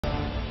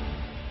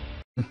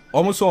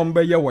Almost on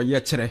by your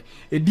yetchere.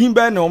 A dim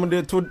ban on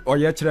the to or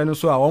yetchere,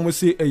 so I almost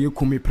say a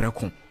Kum Yen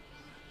Preko.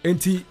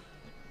 Enti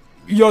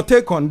your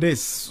take on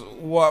this,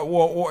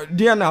 what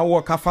dear now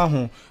walk a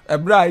fan a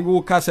bride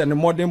will cast and a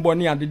modern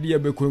bonny and the dear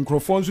Becquin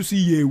Crofons to see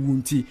ye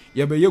wunty,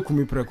 ye be your Kum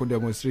Yen Preko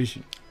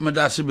demonstration.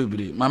 Madasi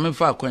Bibri, Mamma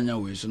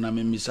Faquanya ways, and I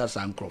mean Mrs.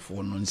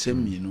 Ancrophone on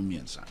same me no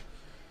means.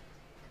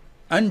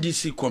 And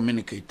DC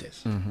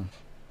communicators.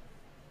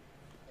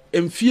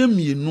 And fear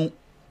me no.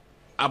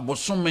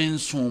 Abosomen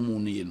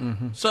somuni no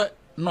so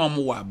no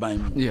mo wa ban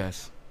mu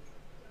yes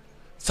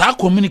sa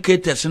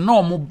communicators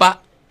no mo ba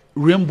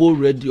rainbow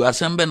radio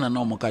asembe na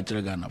no mo ka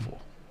kire Ghana for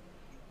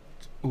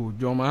oh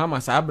joma ha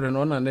masa abre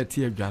no na net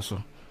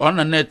adwaso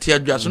ona net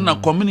adwaso na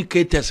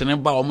communicators ne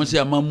ba o mo se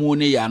amamu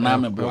ne ya na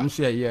me bro o mo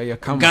se ye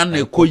kam Ghana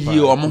ekoyi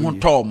o mo ho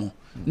to mo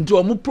nti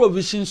o mo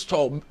provision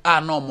store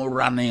a na o mo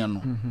rane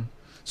no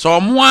so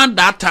o mo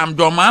that time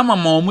joma ama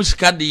mo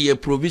sika de ye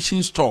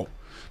provision store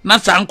na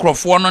sa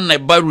nkrofo no na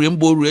ba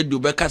rainbow radio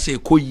be ka se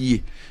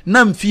ekoyie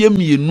na mfie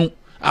mienu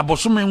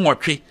abosome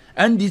nwotwe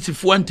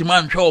andisifo antima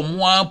anhwe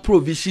omo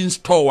provision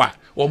store a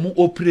omo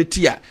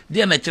operate a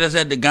de na kire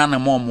se de Ghana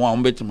mo a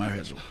betima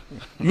hweso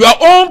your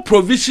own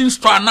provision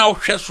store na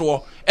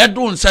hweso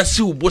edo nsa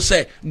si ubo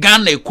se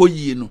Ghana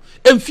ekoyie no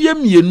mfie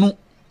mienu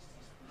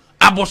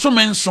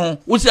abosome nson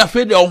wo se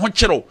afede o ho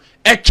kire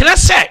e kire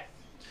se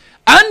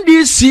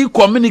NDC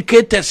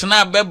communicators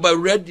na beba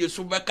radio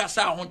so beka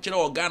sa ho kire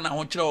o Ghana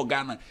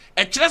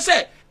e kire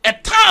se e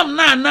time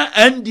na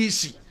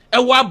NDC e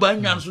wa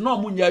banwan so na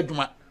omo nya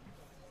adwuma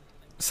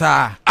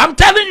sir I'm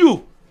telling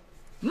you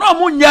na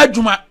omo nya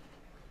adwuma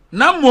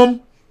na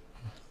mom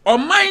o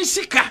man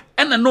sika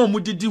e na omo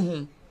didi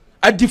hu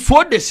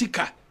adifo de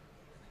sika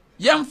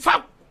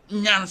yemfa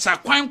nyansa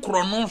kwan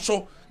kro no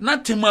so na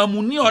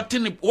temamuni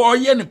otene o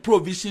ye ne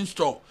provision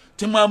store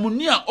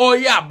temamuni a o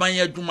ye aban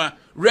adwuma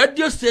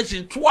radio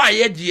station to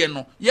ayeje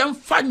no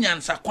yemfa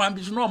nyansa kwan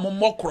bi so na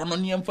omokro no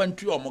yemfa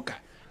ntu omoka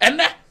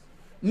ene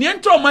ni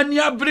ento mani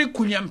abre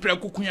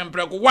kunyampreko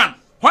 1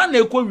 hwan na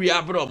ekowi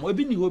abre omo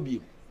ebi ni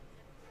hobi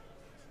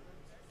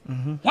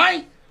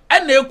hwan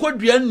ena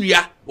ekodua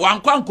nnua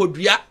wankwa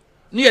nkodua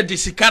ne ye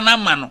disika na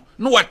ma no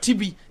no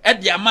watibi e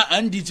de ama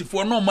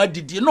anditifo no ma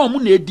didi no mu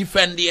na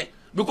edefend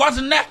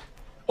because ne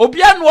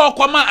obia no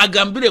okoma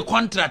agambire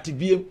contract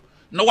biem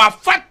no wa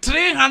fa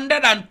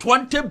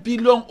 320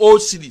 billion o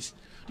series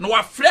no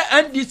wa free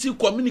NDC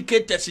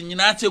communicators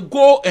nyina say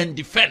go and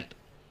defend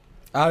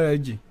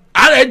RG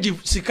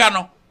sika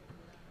no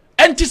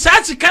enti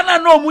sa sika na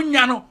no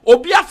munya no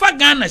obi afa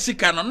Ghana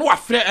sika no wa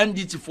free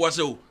NDC for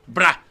say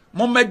bra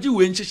mo magi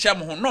we nhihye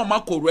mo ho no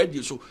makọ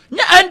radio so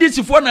nya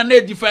NDC for na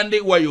defend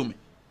wayomi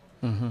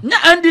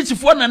nya NDC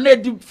for na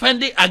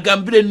defend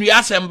agambire nua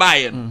asemba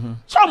ye no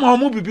so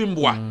mo bibi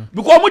mboa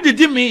because mo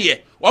didi me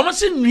ye o mo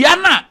se nua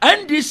na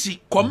NDC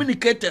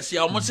communicators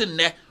ya o mo se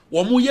ne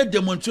wo mo ye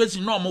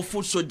demonstration na o mo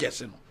full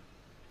soldiers no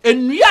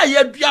enua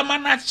ye duama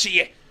na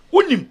hye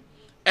unim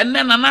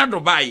enne na na do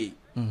baye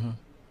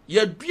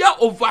ye dua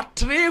over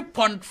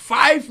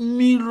 3.5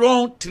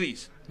 million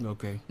trees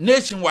okay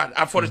nationwide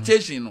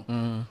afforestation no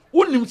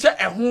unim se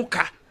ehun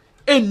ka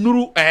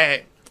enuru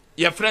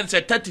your friend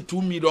say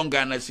 32 million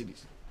Ghana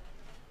cedis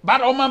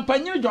but o man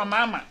panyi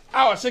jomama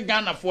a o se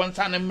Ghana fo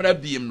nsa ne mra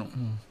biem no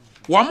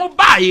wo mo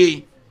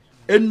baye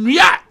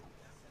enua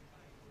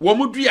wo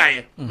mo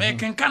duaye me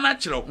kenkana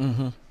kiro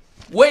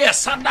we a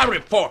SADA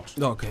report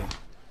okay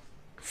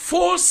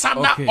full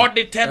SADA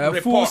audited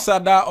report full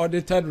SADA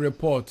audited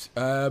report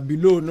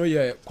below no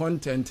your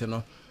content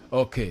no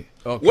okay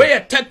we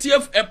a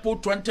 30th April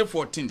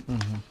 2014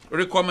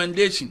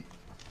 recommendation.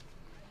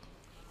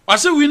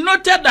 Also, we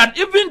noted that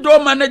even though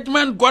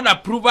management got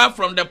approval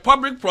from the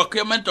Public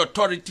Procurement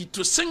Authority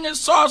to single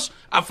source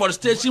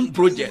afforestation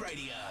project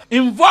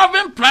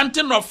involving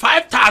planting of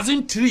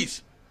 5,000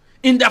 trees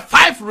in the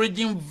 5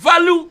 region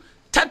value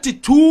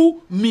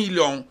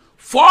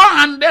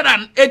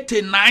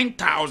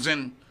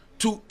 32,489,000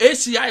 to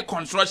ACI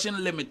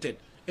Construction Limited,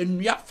 and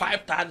we have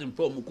 5,000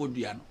 for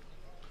Mukodiano.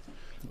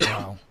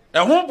 Wow.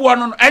 A home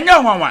born enya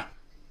hwanwa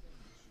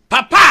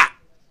papa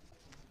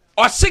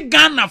osi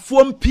Ghana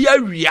fo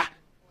mpia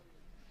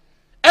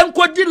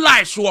enkodi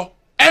lies wo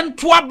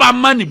ento aba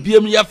mani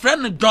biem ya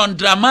friend John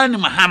Dramani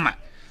Mahama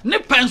ne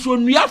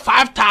pension nua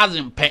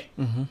 5,000 pe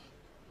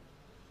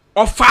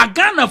ofa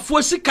Ghana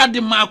fo sika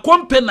de ma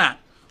company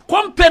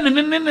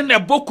ne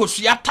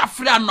bokosu ya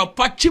tafre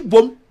anopa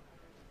chibom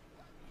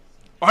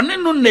one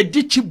no ne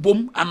di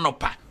chibom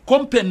anopa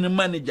company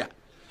manager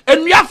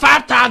enua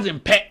 5,000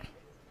 pe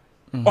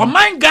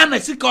Oman Ghana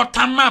sika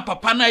otama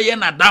papa na ye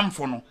na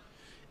damfo no.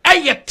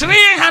 Eye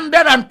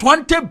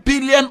 320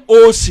 billion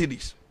O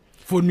series.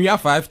 For Nuya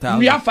 5,000.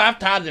 Nuya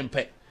 5,000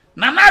 pe.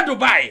 Na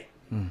Dubai.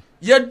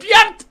 Ye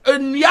dua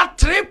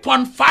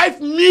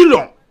 3.5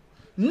 million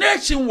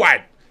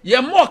nationwide.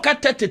 Ye more ka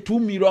 32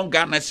 million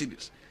Ghana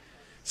cedis.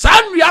 Sa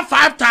Nuya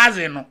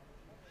 5,000 no.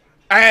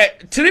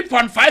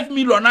 3.5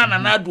 million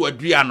na do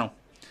adua no.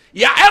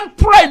 Ya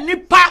employ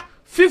nipa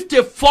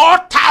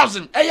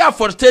 54,000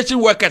 for station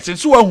workers in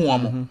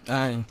Suahuamo.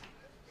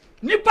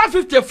 nipa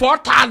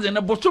 54,000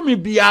 na bosomi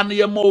bia na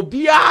ye mo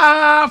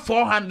bia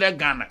 400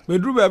 Ghana.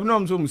 Bedru ba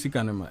no so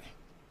musika ne mai.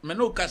 Me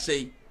no ka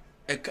say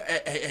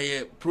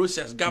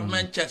process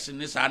government checks in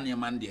this ane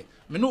man there.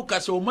 Me no ka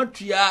say o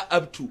matua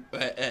up to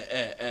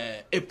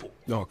April.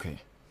 Okay.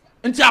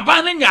 Nti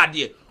aban ne nya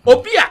de.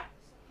 Obia.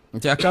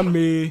 Nti aka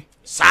me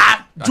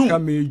sa June. Aka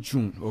me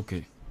June.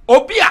 Okay.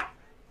 Obia.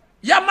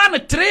 Ya man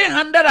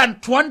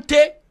 320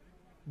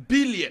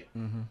 billion.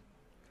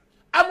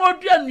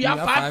 Amodua nua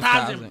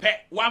 5,000 pe.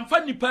 Wamfa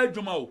nipa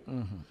adwuma o.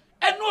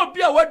 Eno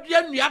obia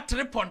wadua nua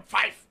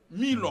 3.5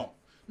 million.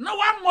 Na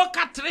one more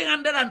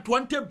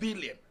 320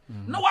 billion.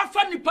 Na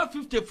wafa nipa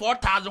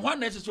 54,000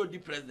 when is so the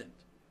president.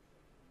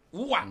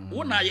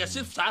 Wo na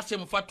yesi say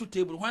mfa to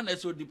table when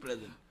is so the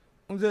president.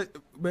 Unze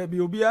baby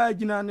obi a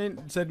gina ne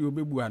said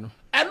obebua no.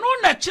 Eno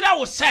na kire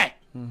wo say.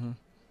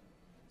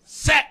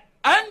 Say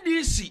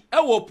NDC e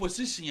wo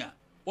opposition a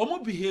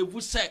omo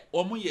behave say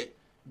omo ye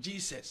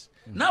Jesus.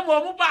 Na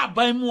mo omo ba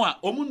aban mu a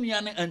omo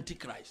nua ne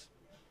antichrist.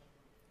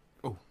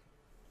 Oh.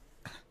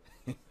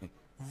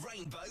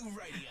 Rainbow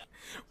Radio.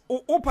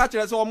 O patch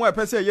so omo e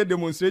pese ye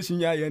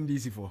demonstration ya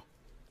NDC for.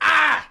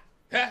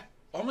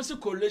 Almost a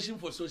coalition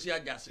for social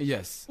justice.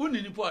 Yes.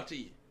 Unini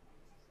party.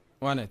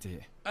 One at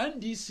here.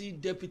 NDC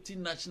Deputy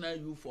National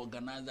Youth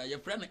Organizer. Your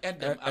friend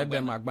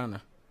Edem Agbana.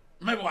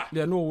 Mewa.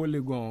 They no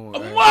only go.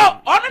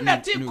 More on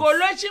the team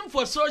coalition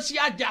for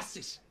social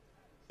justice.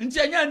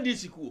 Intianya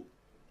NDC ku.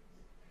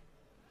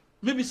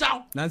 Maybe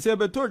so. Nancy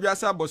be told you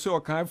say boss o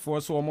kan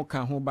for so omo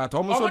kan ho but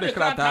omo so de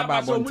krata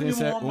ba bontin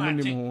say omo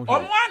nim ho.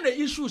 Omo an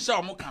the issue say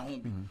omo kan ho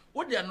bi.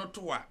 Wo de no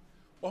to a.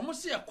 Omo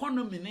say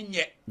economy ne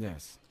nye.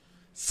 Yes.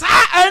 Sa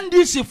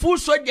NDC full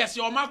soldiers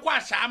omakwa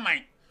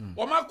ashaman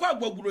omakwa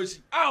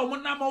agbogurosi omo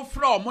na mo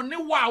fra omo ne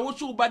wa wo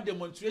so ba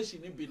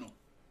demonstration ni bi no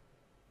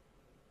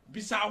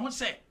bisa ho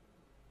se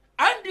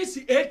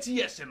NDC 8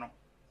 years no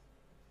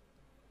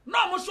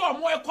mo so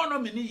omo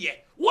economy ni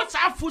ye wo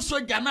sa full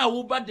soldier na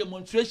wo ba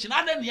demonstration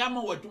ade ne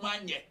ama waduma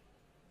anye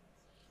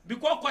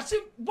because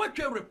kwasi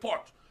botwe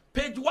report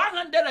page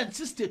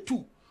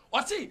 162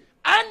 or see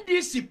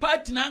NDC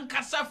party na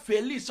nkasa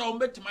Felix on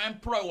betima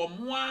employ or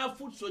more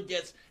food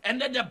soldiers and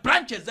then the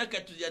branch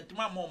executive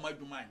yantima mo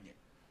maduma anye.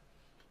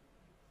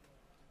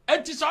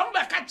 Enti so on be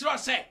ka tro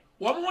say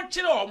wo mo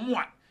kire o mo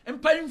a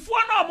mpanimfo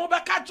na o mo be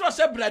ka tro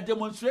say bra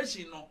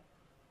demonstration no.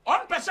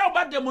 On pese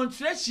oba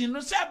demonstration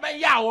no say be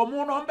ya o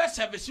mo no on be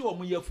service o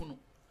mo yafu no.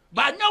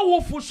 Ba nya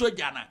wo food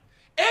soldier na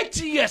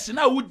 8 years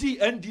na wudi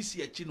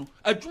NDC achi no.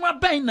 Aduma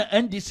ban na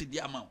NDC di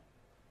ama.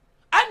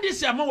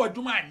 NDC ama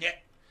waduma anye.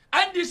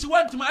 NDC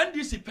want to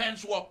NDC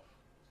pens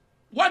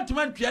want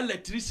to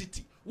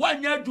electricity.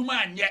 One year do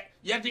man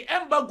yet the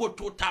embargo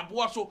to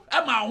tabo so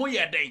ama ho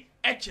ye den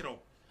e kiro.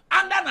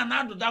 Anda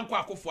nanado danko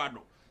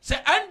AkuffoAddo.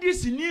 Say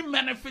NDC ni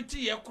benefit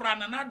ye kura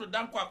nanado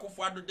danko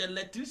AkuffoAddo the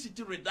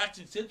electricity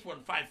reduction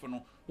 6.5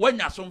 no. When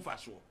ya so mfa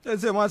so. They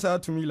say once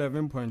out to me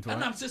 11.1.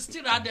 And I'm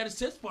still at there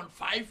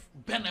 6.5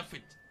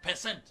 benefit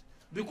percent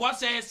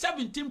because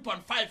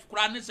 17.5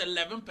 kura is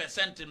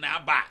 11% in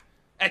aba.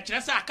 A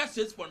chesa aka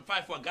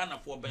 6.5 for Ghana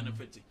for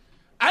benefiting.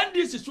 And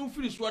this is so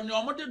free so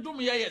no mo de do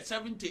me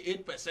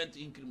 78%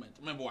 increment.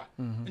 Remember what?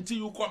 Until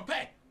you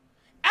compare.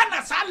 And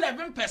as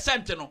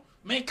 11% no,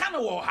 me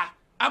can wo ha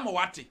am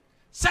what?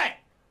 Say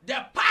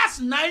the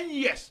past 9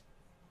 years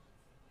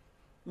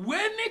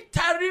when the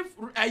tariff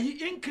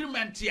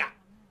increment here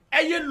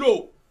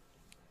low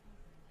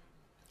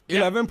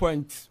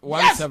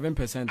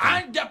 11.17%.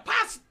 And the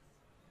past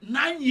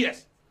 9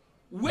 years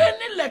when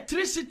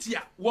electricity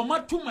wo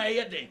matu ma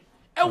ye den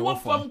e wo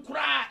fam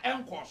kura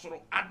enko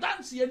soro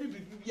adanse ye ni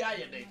bibia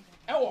ye den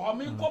e wo ho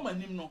me nko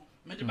manim no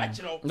me de ba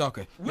kire wo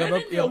okay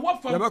when you wo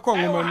fam e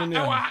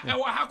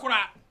wo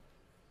hakura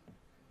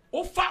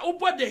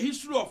over the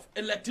history of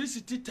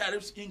electricity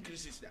tariffs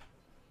increases there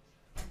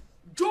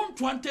June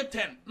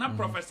 2010 na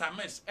Professor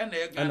Mess and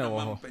e Ghana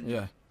man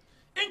yeah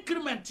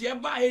increment ye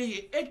ba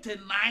ye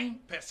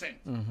 89%.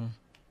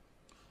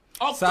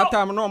 That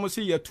time no mo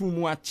see ye two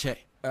mu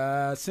ache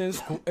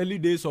since early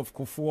days of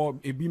Kufuor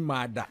ebi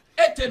mada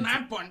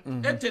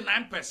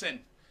 89%.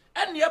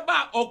 And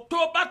yeba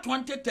October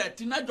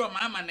 2013 na John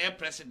Mahama na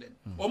president.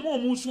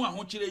 Omo so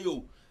ahokire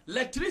yo.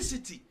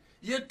 Electricity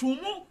ye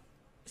tumu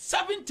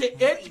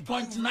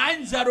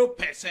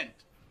 78.90%.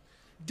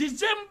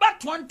 December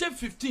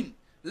 2015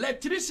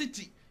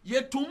 electricity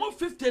ye tumu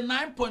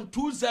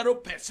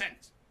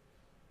 59.20%.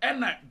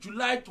 And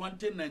July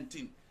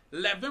 2019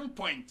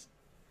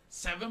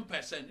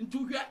 11.7%.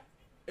 Into here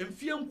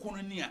Mfiem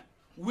kununia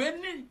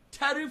when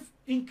tariff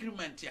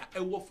increment ya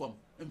ewo from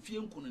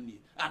mfiem kununia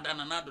and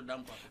another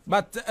dampa.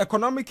 But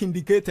economic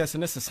indicators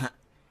necessary.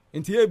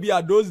 Inti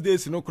ebia those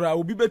days no kra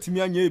obi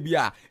betimi anya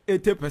ebia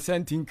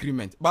 80%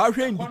 increment. Ba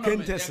hwe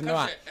indicators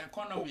no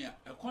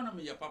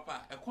economy ya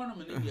papa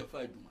economy ne ya fa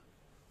aduma.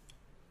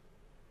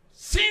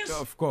 Since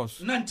of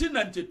course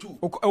 1992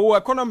 our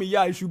economy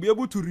yeah you should be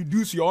able to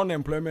reduce your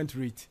unemployment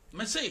rate.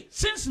 Me say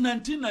since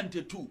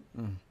 1992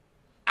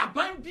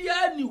 aban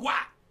bia ni wa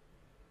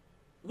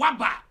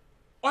waba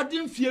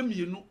Odin fie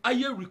mienu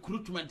aye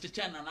recruitment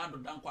cheche na Nana Addo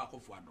danko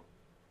AkuffoAddo.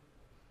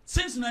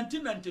 Since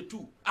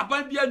 1992,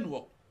 aban bia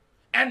nuo.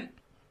 And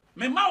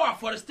me ma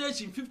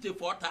forestation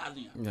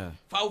 54,000. Yeah.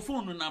 Fa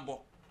phone no nabo.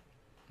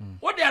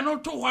 What they are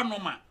not to one no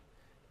ma.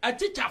 A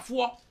teacher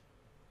for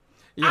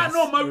I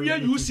know my real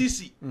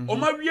UCC, or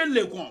my real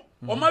Legon,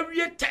 or my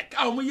real tech,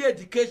 or my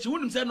education.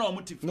 Wouldn't say no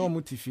motive. No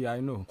motive, I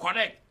know.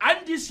 Correct.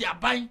 And this year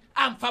buying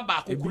and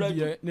Fabak.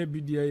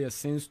 Nebidia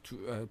since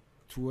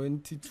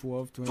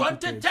 2012,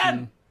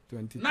 2010.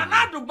 Nana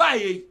Addo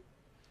buy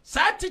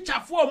sa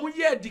teacher for my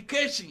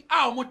education.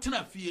 Our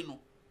motina fieno.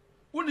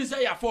 Wouldn't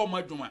say a form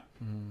maduma.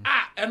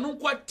 And no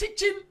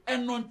teaching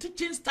and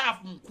non-teaching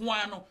staff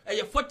mkwano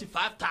a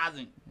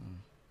 45,000.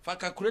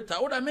 Faka creator,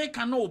 what I make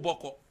a no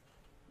boko.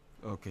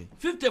 Okay.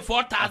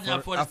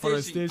 54,000 for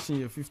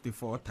forestation.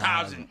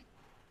 54,000.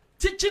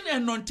 Teaching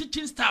and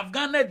non-teaching staff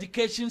Ghana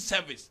Education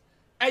Service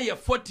a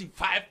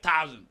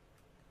 45,000.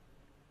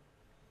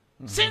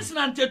 Since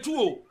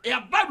 92,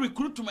 a bad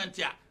recruitment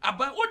here.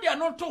 About what they are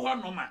not to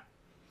one no man.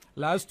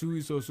 Last 2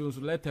 weeks or so,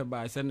 letter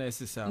by say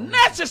necessary.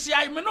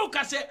 Necessary,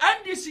 Menoka say,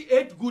 NDC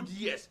 8 good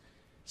years.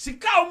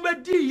 Sika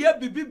umedi ye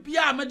bibi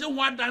bia me de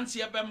one dance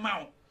ye be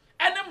ma.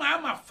 Ene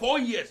ma 4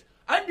 years.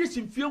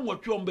 NDC mfie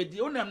nwotwe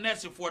ombedi onam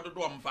nurse for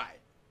do am fai.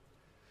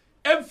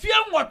 Mfie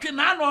nwotwe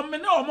na no me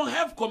na omo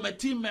health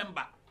committee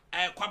member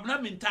kwabna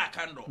minta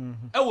kando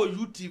wo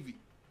UTV.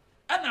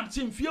 Enam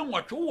se mfie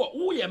nwotwe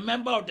wo ye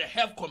member of the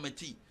health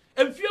committee.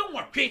 Mfie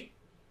nwotwe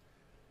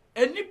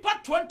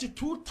enipa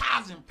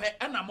 22,000 per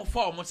enam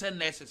for omo say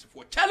nurses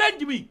for.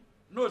 Challenge me.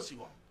 No si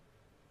ho.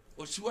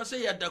 Osiwa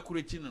say ya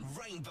decorating no.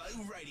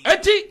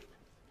 Eti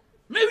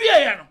me wie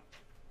ya no.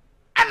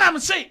 And I'm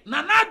saying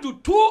Nana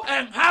Addo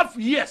 2.5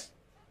 years.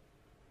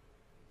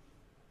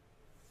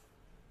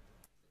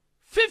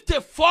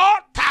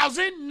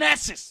 54,000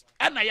 nurses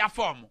and a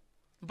form.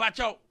 But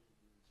you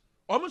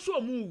almost so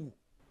move.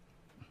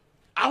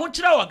 I want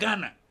you to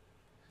Ghana.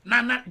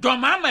 Nana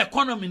Domama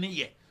economy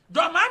ye.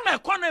 Domama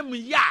economy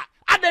ya.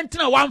 I don't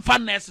know one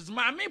fan nurses.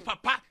 Mammy,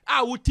 papa,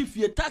 I would if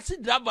you taxi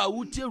driver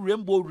would tell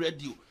Rainbow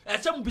Radio.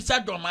 And some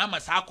beside Domama,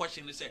 sa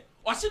question is say.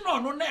 Or see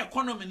no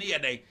economy near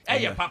day.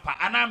 Eh, papa,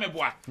 and I'm a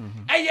boy.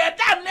 Eh,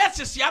 that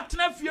nurses you have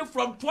to feel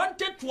from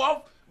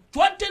 2012.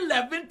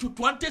 2011 to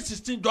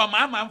 2016,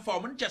 Domama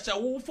form just a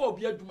woo for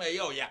beer to my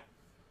ya.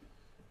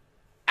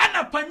 And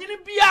a panini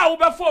bia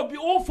over for be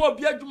all for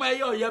beer to my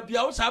ya, be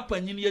also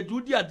happening ye do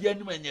the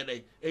end of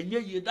day. And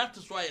ye, that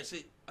is why I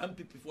say, I'm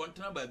people for one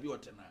time by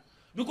Biotana.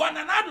 Because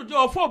Nana Addo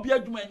do 4 beer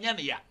to my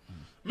ya.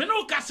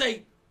 Menoka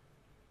say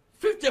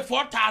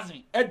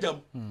 54,000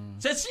 Adam.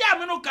 Say, see,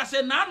 Menoka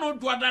say, Nano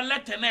do other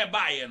letter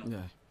nearby.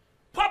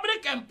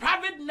 Public and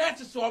private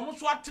nurses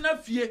almost what in a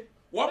fear.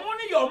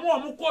 Wamoni yo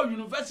mo call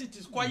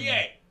universities kwa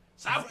ye.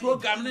 Sa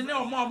program ne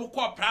o mo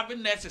call private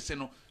nurses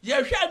no. Ye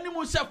hwe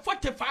animu se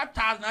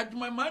 45,000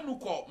 aduma manu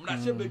call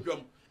mrase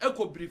bedwam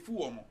eko briefu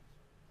wo mo.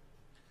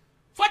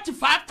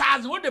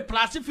 45,000 wo de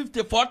plus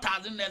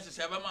 54,000 nurses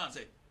ever man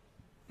say.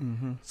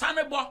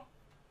 Sanebo.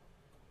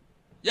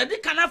 Ye di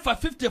kana for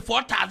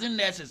 54,000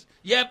 nurses.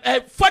 Ye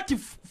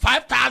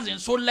 45,000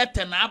 so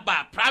letter na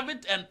ba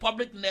private and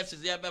public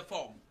nurses ye be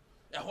form.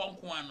 E ho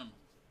nko anu.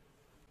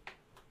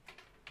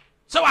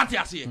 So what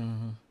you say?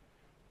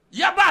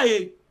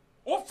 Yabaye,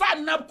 o fa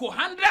napko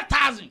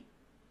 100,000.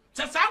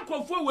 Se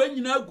sankofo we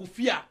nyina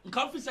agufia,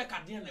 nka ofise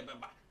kade ne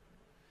beba.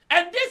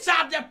 And these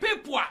are the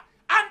people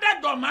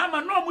under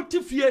Domama no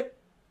mutifie.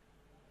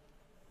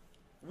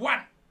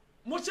 One,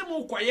 mose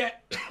mu koye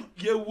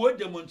ye wo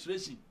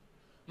demonstration.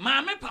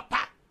 Maame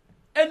papa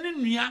eni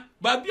nua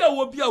ba bia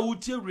wo bia wo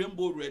tie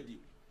Rainbow Radio.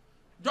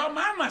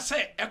 Domama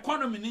say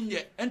economy ni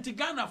nye enti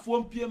Ghana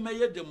fo mpie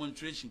meye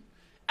demonstration.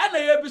 Ana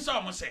ye bi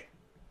so mo say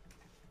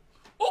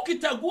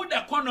ukita good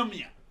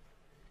economy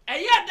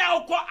eye da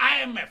uko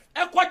IMF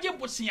ekwaje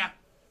bosia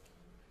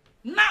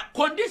na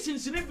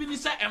conditions ni bi ni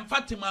say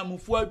emfatima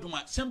amufu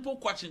aduma simple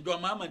question do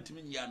ma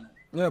mantimi nya no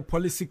yeah,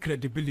 policy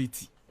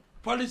credibility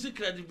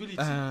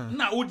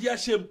na odi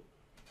ashem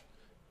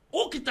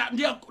ukita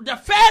the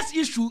first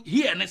issue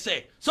here ne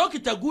say so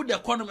ukita good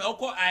economy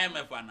uko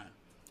IMF ana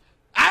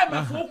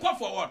IMF uko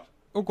for what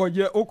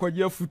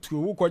Okoje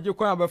futuo okoje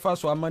kwa abefa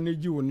so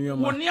amanage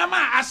wonioma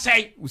wonioma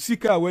asai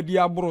usika wadi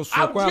abro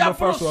so kwa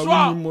abefa so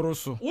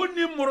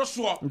woni moro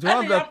so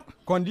and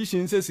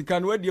conditions sika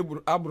no wadi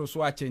abro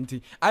so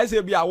achenti I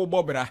say bia wo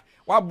bobra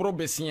wa bro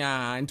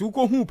besia nti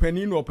uko hu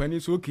pani no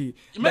pani so okay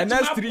the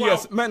next 3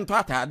 years men to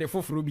atade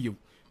foforo bio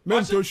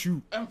men to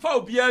shoe emfa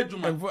obi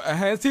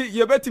adwuma see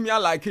you betimi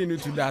like you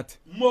to that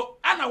mo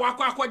ana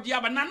wakọ akọji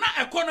aba na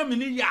economy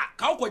ni ya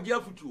ka okọji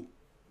afutuo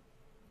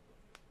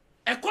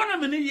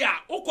economy ni ya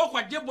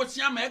ukokwaje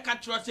bosia ma e ka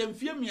kiro se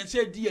mfie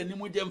miense di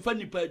animu je mfa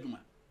nipa adwuma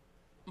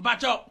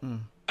mbacho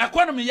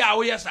economy ya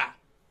wo yesa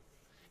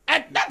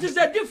that is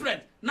the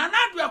difference Nana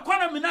Addo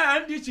economy na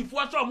NDC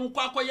fo so mo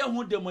kwa akoye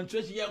hu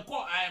demonstration ye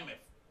call IMF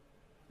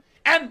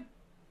and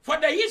for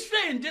the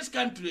history in this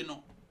country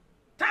no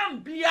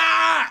time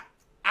bia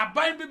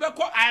aban bi be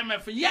ko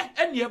IMF ye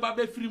enie ba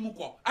be firi mu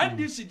ko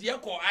NDC de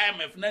ko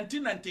IMF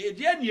 1998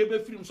 de enie be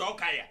firi mu so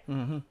kaya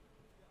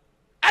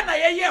ana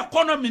ye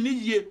economy ni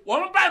yie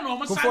wo ba na o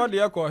Kufuor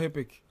de ko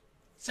HIPC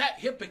say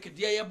HIPC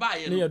de ye ba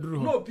ye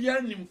no bi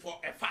anim for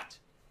a fact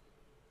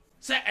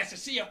say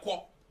esese ye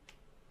ko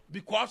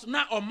because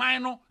na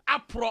oman no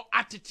apro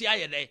atete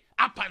aye dey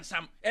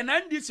apansam and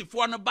NDC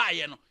for no ba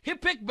ye no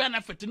HIPC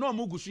benefit no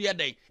omugusu ye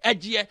dey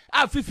agye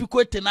afifi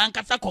ko te na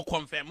nkasa ko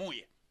confirm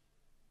ye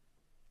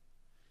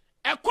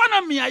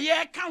economy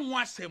aye kan ho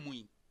asemu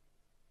yi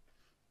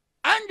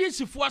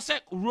NDC for say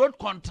road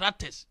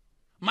contractors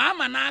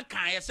mama na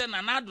kan ye say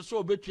na do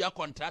so obetua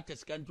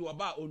contractors kan tu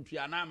oba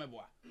ontua na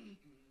meboa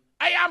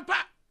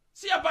ayampa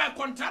see about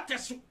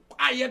contractors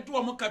aye do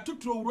o ka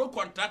tuturo road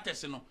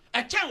contractors no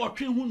e chen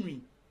otwe ho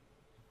nwi.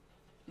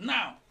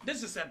 Now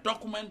this is a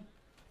document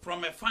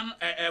from a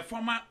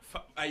former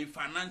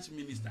finance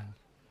minister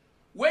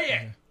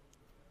where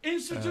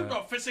Institute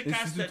of Physical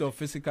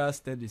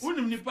Studies.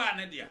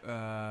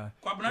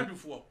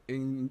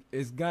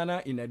 Is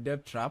Ghana in a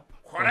debt trap?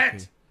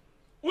 Correct.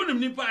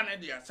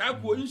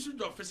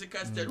 Institute of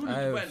Physical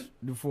Studies.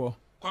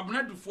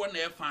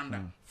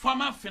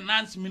 Former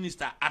finance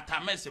minister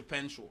Atamese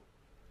Pensho.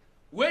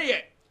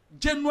 Where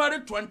January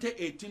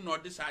 2018 or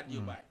this idea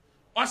by.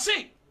 Or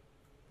say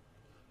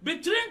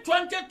between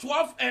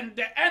 2012 and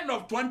the end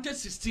of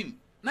 2016,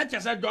 not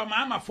just a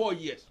drama 4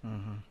 years.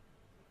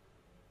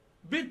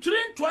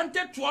 Between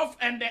 2012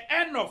 and the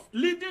end of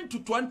leading to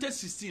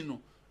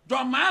 2016,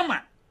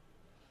 drama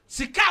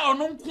sika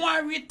onun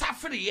kwari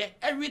tafriye,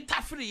 every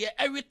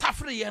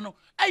tafriye no,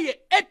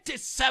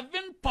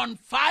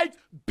 87.5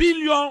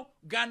 billion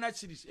Ghana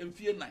cedis in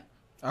 9.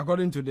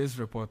 According to this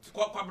report.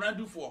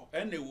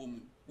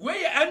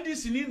 Where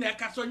NDC ni na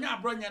ekaso nya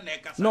abronye na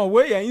ekasa. No,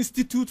 where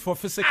Institute for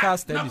Physical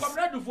Studies.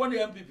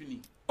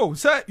 Oh,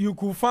 sir, you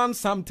could find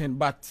something,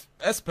 but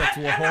expert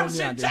were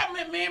holding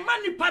me.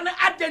 Money pan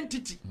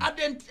identity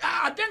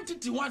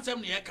once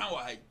them near can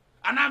why.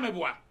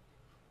 Anameboa.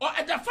 Or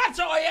at the fact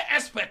or ye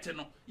expert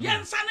no.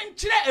 Yen sanin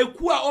chile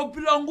ekua o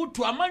belong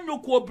to a man you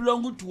ko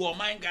belong to o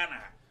man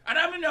Ghana. And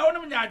I mean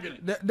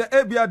the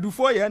ABA do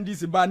for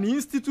NDC, but the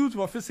Institute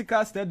for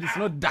Physical Studies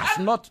does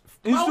not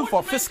Institute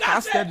for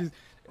Physical Studies.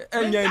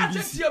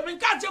 NDC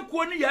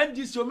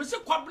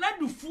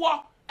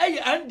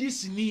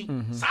NDC ni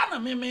sana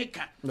me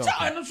meka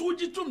sa eno so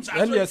gitum sa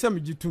so NDC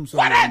me gitum so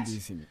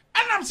NDC ni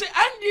and say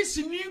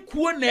NDC ni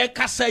kuo na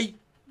ekasai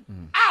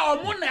a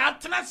omo na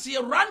atena se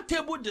round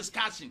table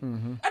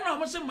discussion and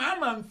omo say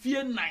mama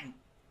mfie 9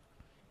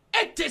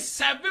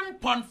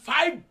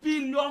 87.5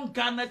 billion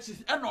Ghana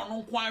cedis and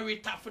ono kwa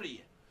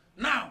retafre.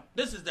 Now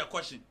this is the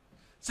question,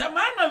 say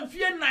mama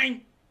mfie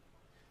 9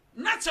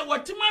 not say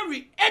what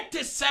marry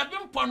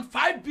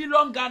 87.5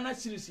 billion Ghana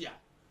cedis here.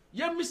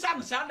 Ye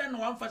misan sa na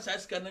one for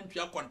size can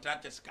ntua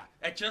contractors ka.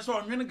 E kire se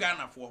onwene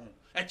Ghana fo ho.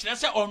 E kire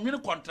se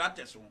onwene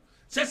contractors ho.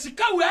 Se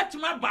sika we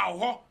atima ba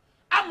ho.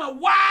 Ama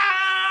wa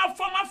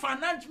former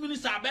finance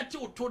minister abeti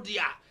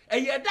otodia. E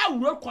ye da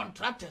road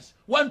contractors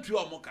want to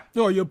omoka.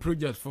 No, your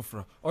project for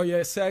or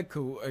your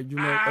circle, you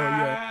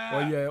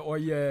know, or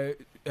your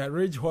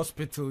Ridge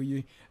Hospital,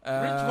 Ridge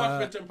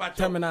Hospital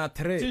Terminal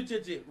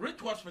 3. Ridge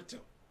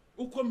Hospital.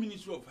 Uko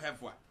Ministry of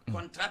Health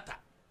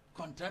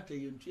contractor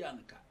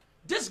yuntianka.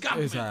 This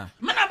government,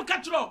 man, I'm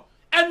catching up.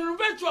 And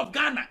University of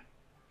Ghana,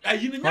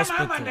 and you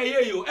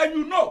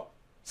know,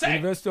 say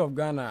University of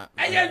Ghana,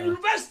 and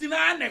University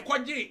na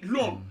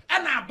loan,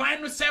 and I buy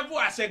no servo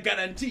as a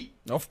guarantee.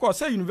 Of course,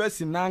 say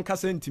University na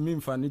nkasa ntimi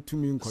mfa ne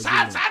tumi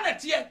nkɔgye. Sa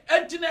tie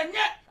entinenye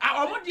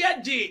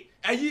omodia J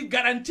a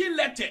guarantee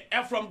letter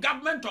from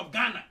government of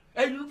Ghana.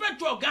 And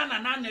University of Ghana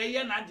na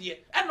ye na de,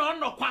 and on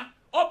no kwa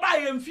oba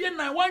ye mfie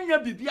na wanya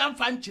bibia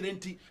mfa nkyere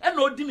nti, and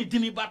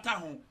odini bata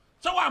ho.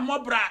 So wa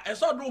mobra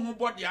eso do hu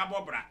body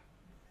abobra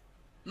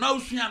na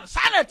usuan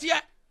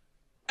sanatie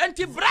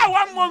enti bra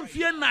wa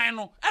momfie 9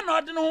 no e na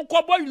ode no hu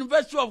kobo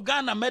University of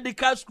Ghana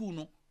Medical School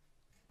no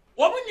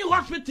omuni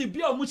hospital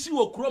bi o musi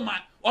wo kroma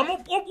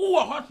omo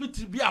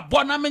hospital bi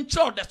abo na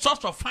menche the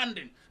source of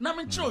funding na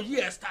menche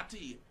year start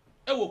e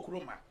wo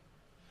kroma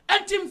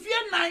enti mfie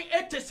 9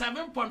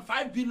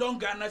 87.5 billion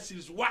Ghana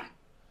cedis 1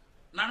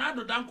 na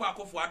do danko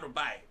AkuffoAddo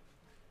buy.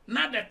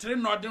 Now the 3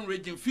 northern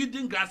region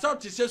feeding grass out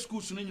to say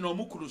schools in your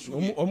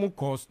mukurusu.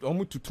 Cost,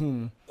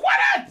 tutum.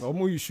 Correct.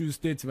 Issue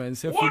statements.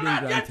 Say feeding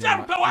grant.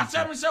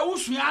 Say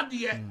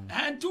usuadia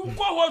and to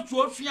go what to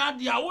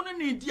usuadia. Only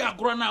need dia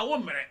grona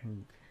omre.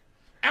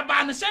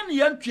 Eba ne say ne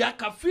yantua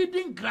ka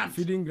feeding grant.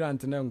 Feeding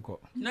grant nanko.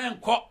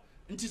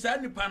 Nti say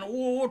nipa no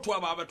wo to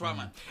aba beto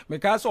ama.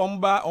 Because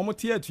omba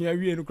omotie atua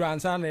wie no kran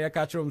san na ye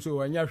ka kire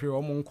so anya hwe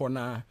omonko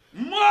na.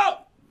 Mo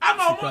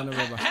ama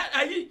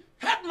ayi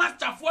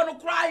headmaster for no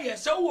cry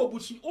say wo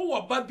busi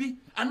wo babi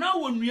ana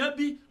wo nua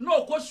bi na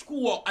okọ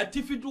school wo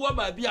atifidu wo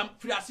babi am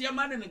friase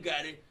ma ne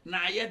gare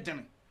na ye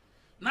den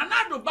na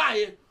do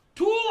bae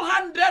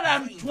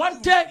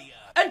 220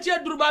 enche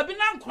duru babi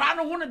na nkra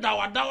no ho ne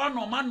dawadawa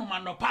no ma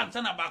no pants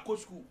na ba ko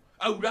school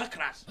awura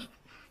class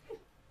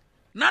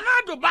na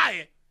do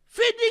bae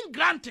feeding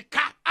grant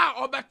ka a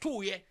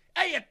obeto ye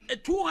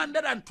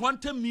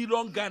 220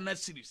 million Ghana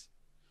cedis.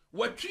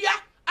 Watua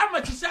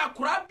amatise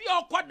akora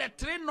bia okọ the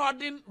three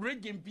northern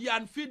region bia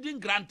and feeding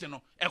grant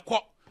no ekọ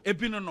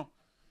ebino no.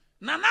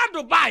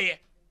 Nanado baye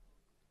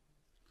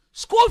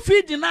school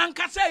feeding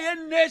ankasa ye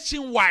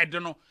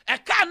nationwide no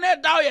eka na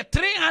da ye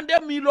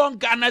 300 million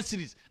Ghana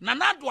cedis.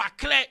 Nanado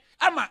akle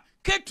ama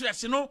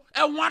caterers no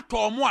enwa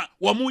tomo a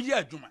wo mu ye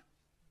adwuma.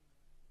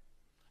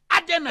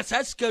 Ade na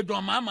sa schedule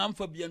ama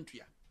amfa bia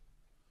ntua.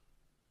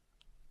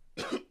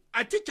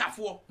 A teacher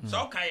for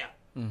so kaya.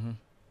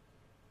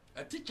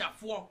 A teacher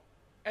for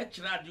a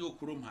radio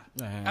kuruma.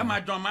 Am I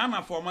John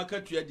Mama for my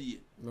country?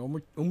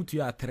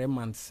 To 3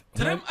 months.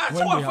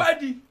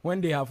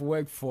 When they have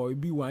worked for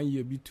be 1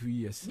 year, be 2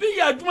 years. Be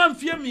a drum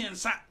fear me and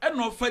sa and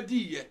no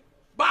fadi.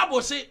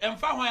 Bible say and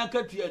found my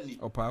country any.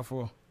 Or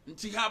powerful.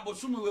 Until have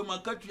some with my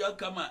country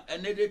come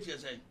and edit you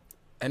say.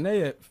 And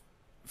they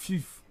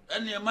fifth.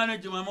 And your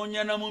manager, my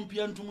moniana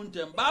mumpian to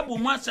Muntem. Babu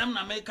Massam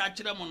na make catch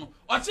them on.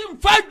 Or some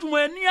fight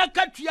when near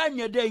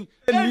Catriania day.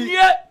 And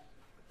yet,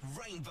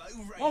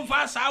 one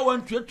fast I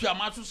want to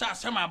Masusa,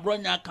 some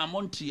Abronye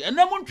Camonti, and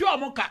then Montreal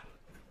Moka.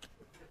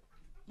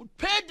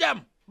 Pay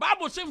them.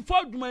 Babu same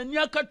fault when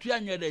near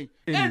Catriania day.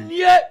 And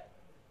yet,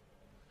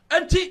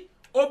 until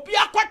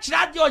Obia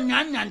Quatradio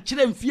Yan and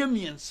Chillen fear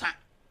me and son.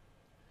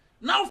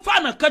 Now,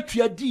 Fana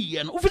Catria D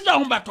and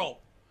Ufisa Humbato.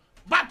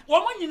 But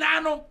woman in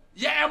Ano.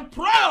 Ye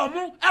employ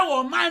mu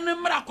e man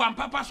mra kwan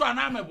papa so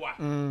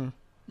anameboa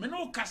me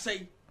no ka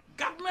say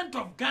government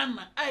of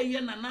Ghana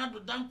aye na nado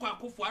danko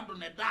AkuffoAddo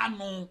ne da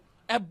no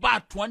e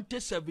ba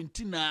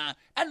 2017 na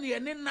ene ye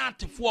ne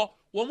natefo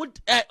wo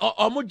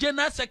mu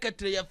general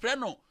secretary ye frɛ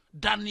no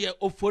Daniel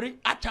Ofori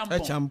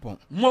Achampong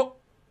mo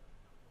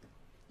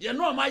ye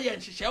no ma ye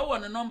nhihye wo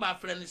ne number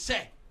frɛ ne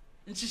say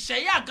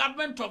nhihye ya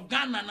government of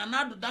Ghana na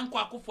nado danko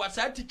AkuffoAddo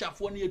sa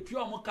teacherfo ne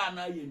yetua omo ka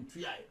na ye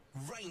ntua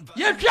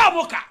ye tua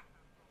omo ka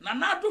na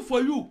nado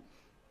for you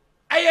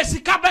aye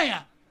sika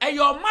banya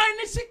your mind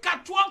is sika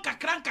tuan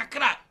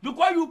kakra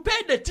because you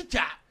pay the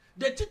teacher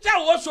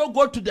will also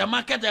go to the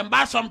market and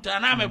buy something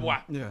and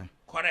ameboa yeah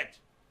correct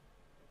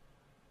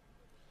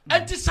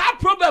and this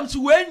problems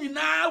when you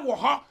now wo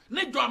ho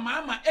ne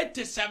dwamama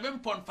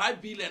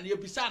 87.5 billion ye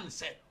bisa ne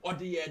say or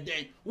the year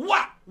day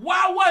wa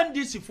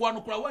this for no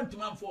kura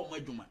wantima for mo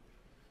adwuma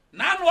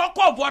na no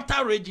okọ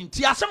water region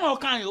ti asem o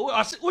kan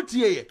o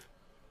tie ye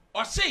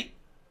o say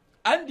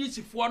and this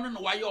for no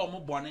why you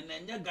bone na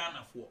nya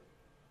Ghana for.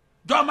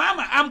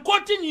 Mama, I'm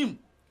quoting him.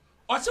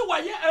 Or say why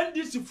you and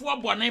this for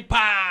bone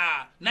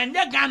pa na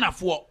nya Ghana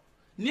for.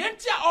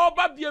 Nientia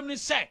oba biem ni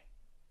say.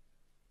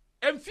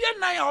 Emfie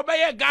na ya oba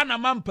ye Ghana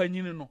man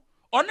panyin no.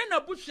 One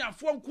na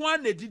busuafo nko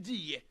an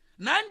edidi ye.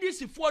 Na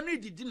this for no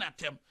didi na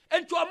tem.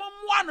 Enti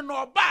omo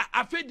no oba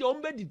afede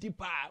ombe didi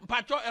pa.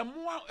 Mpacho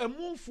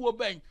emufuo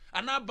ben,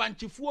 ana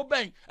banchifuo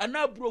ben,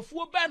 ana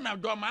brofuo ben na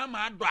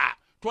Mama ado a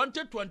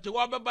 2020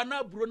 wabeba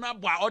na bro na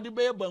bwa odi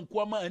be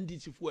banku ama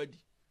ndc fuadi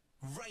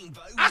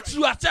ask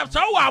yourself so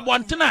wa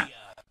abontena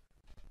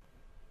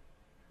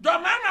do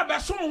mama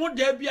beso ho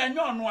da bia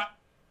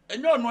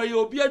enyo ye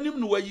obi anim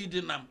no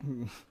wayidi nam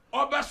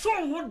obeso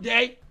ho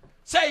da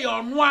say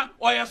ono a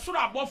oyesoro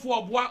abofo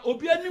oboa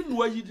obi anim no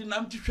wayidi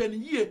nam tihwe ne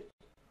yie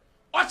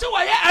o se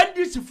wa ye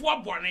ndc fu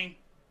obone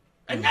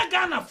enya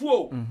Ghana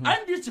fu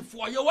ndc fu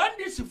ye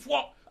ndc fu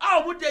a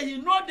omo dey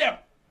you know them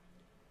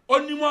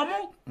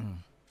onimomo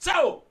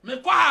so me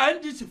kwa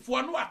ndc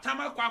fo no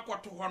atama kwa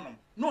akoto honom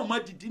no ma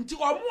didi nti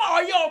omo a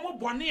oye omo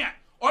bone a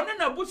one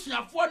na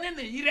busuafo ne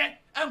ne yire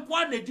enko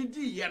na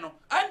didi ye no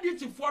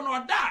ndc fo no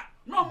da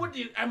no mo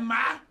di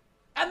ema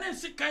ene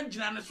sika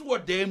ngina ne so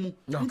wodam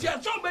nti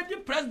so be di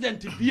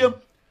president biem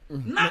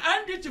na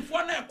ndc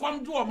fo na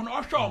ekom do omo no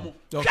ohwe omo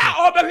sha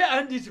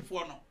obehwe ndc fo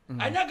no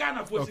anya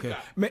Ghana fo sika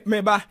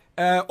me ba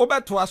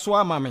obeto aso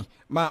ama me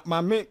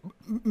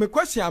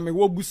question me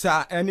wo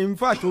busa and in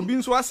fact obi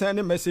nso asend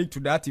a message to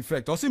that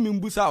effect o se me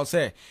mbusa o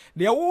se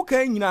de wo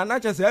kan nyina na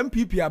che se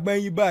MPP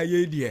aban yi ba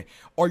ye die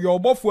oyo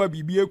obofo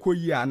abibi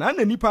ekoyi a na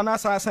nipa na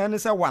asan ne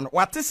se wan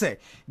wate se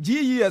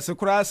GES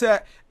kura se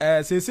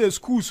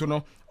schools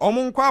no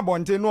omo nkwa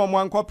abonte no omo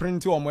anko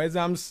print omo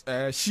exams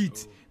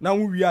sheet na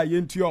wi a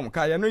ye ntu omo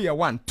ka ye no ye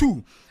 1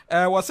 2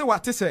 wo se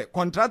wate se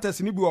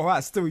contractors ni bi wo ho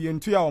a still ye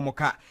ntu a omo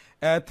ka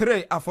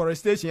 3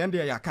 afforestation and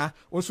the yaka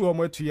also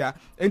omatua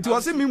enti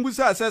wo se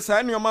mimbusa se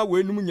sa nneoma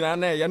we num nyina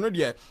na ye no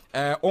de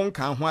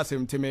onka ho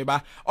asem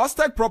temeba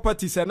Ostek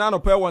properties na no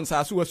pe won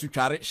sa so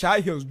wasutware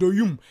Shy Hills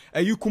doyum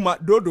ayikuma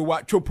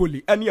dodowa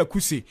chopoli ane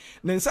akuse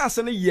ne nsa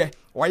ase ne ye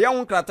waya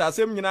ho krata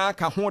asem nyina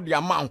ka ho de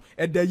ama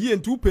edayi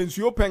entu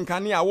pensuo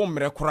penkane a wo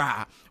mre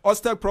kora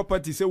Ostek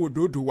properties e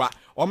wododowa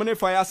omne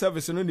fire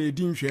service no na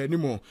edi nhwe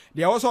animo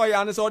de wo so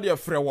ya ne so de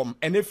frɛ wom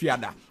ene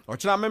fiada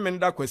okira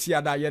memenda kwasi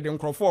ada ye de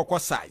nkrofo okɔ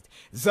site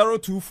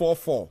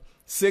 0244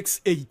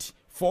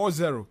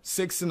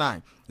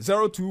 684069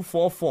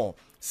 0244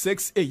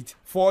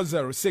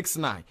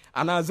 684069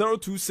 and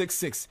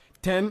 0266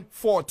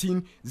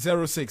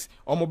 101406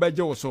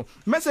 omobeje wo so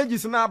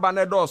messages na aba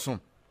na doso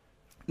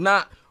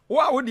na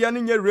wa wo de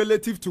any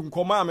relative to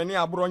nkoma me ne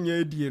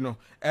abronye die no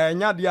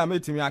nya de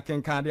ametimi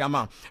akenkan de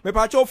ama me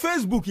pa cho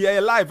Facebook ye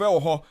live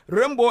ho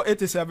Rainbow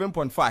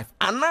 87.5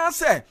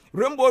 anase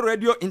Rainbow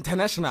Radio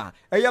International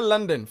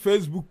London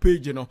Facebook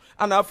page no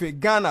and afi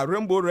Ghana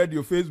Rainbow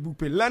Radio Facebook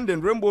page,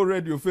 London Rainbow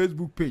Radio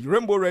Facebook page,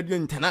 Rainbow Radio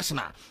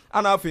International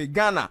and afi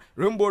Ghana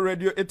Rainbow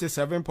Radio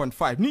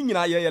 87.5 ni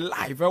nyina ye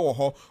live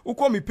ho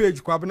uko mi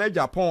page kwa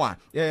ghonetv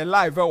ye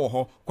live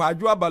ho kwa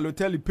adwo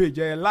Balotelli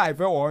page ye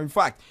live ho. In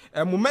fact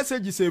mu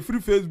message say free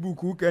Facebook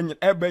who can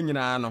ebe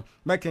nyina no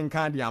making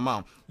kind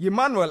amount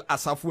Emmanuel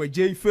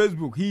AkuffoAddo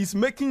Facebook, he is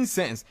making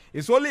sense.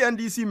 It's only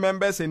NDC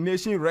members and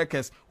nation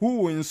wreckers who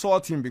will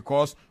insult him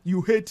because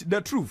you hate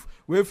the truth.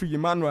 Wait for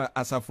Emmanuel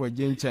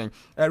AkuffoAddo chain.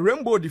 A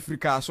Rainbow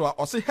Africa so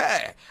I say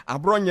hey,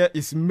 Abronye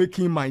is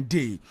making my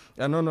day.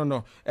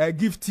 No.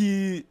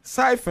 Gifty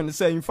Siphon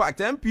say in fact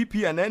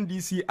MPP and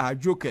NDC are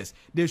jokers.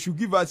 They should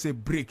give us a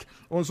break.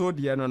 Also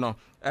no.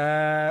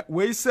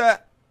 We say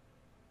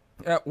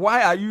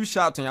why are you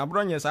shouting?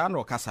 Abronye say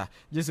no kasa.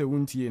 Just a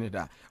wuntie ni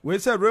da. We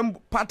say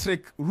Rainbow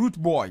Patrick Root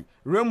Boy.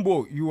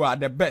 Rainbow, you are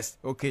the best.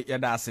 Okay, yeah,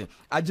 that's it.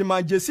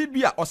 Ajima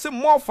Jesibia or say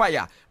more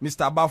fire,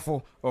 Mr.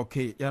 Bafo.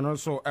 Okay, you know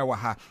so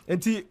ewaha.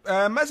 Enti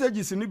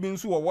messages ni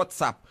binsu or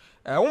WhatsApp.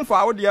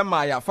 Umfa audio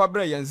maya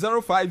fabre yen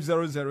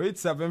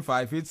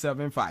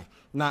 0500875875.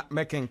 Na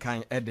making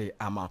kind ede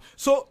amount.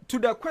 So to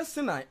the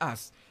question I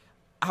asked.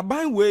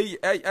 Aban way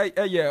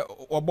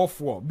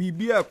obofo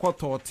bibia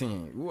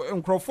kwatortin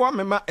nkrofo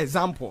mema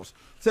examples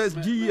says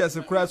GS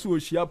across will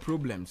share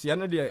problems.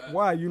 Why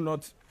are you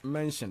not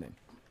mentioning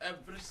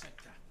every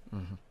sector?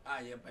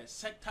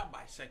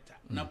 By sector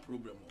no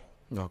problem.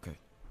 Okay.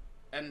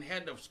 And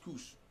head of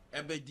schools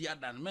ebedia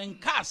than men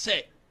ka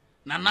say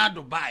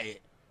nanado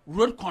buy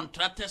road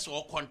contractors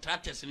or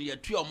contractors in your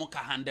 2 or more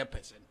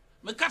 100%.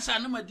 Me ka say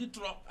no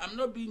ditro. I'm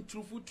not being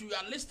truthful to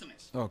your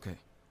listeners. Okay.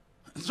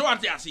 So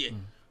what they say.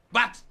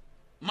 But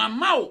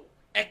mama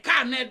a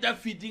car never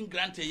feeding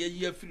grant a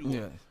year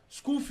free.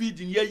 School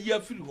feeding year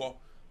free.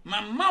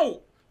 Mama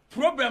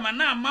problem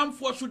na man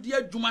for should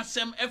dear Juma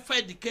Sem F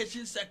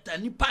education sector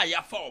nipa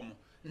ya form.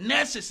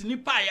 Nurses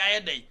nipa ya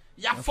day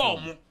ya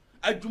form.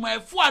 A Juma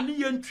for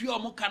ni entry or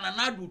moka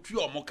na do 3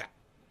 or moka.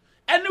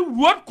 Any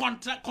road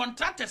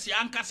contractors ya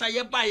ankasa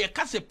ye buy a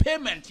case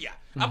payment here.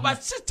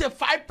 About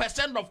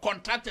 65% of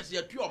contractors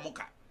ya 3 or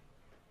moka.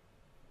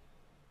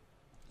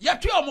 Ya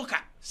 3 or moka.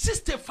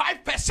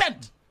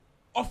 65%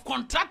 of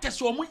contractors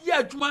who are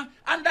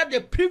under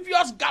the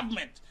previous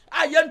government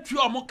are young to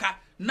Omoka.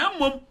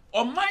 Namum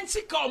or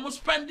Minsika almost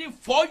spending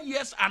 4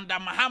 years under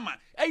Mahama,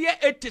 a year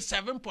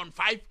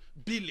 87.5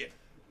 billion.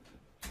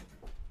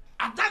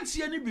 I don't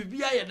see any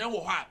BBI and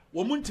Oha,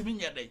 woman to me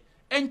day,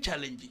 and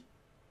challenging.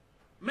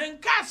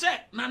 Menka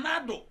say,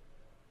 Nanado.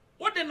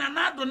 What the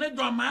Nanado ne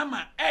do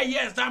Mahama, a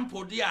year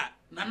example, dear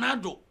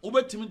Nanado,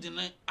 over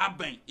Timidine,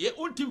 Aben, ye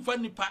ultim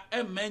fanipa,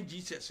 and man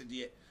Jesus,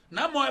 dear.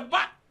 Namo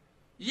eba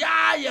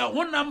ya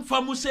honam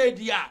famu say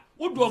dia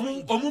wodo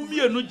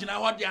omumie no gina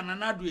ho dia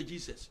nanado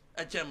Jesus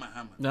eche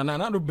mahama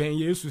nanado ben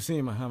yesu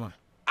say mahama.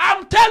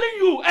 I'm telling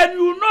you and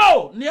you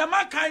know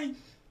niama kan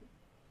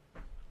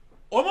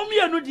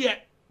omumie no dia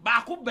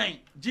ba ko ben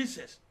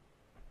Jesus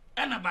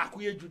ena ba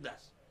ko ye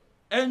Judas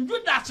and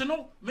Judas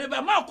no me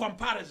be ma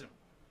comparison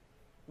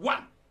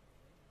one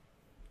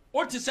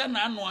what is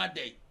na no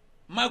ade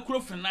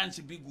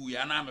microfinance bigu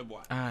ya na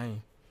meboa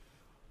ai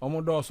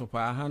omodo so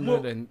pa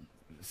 100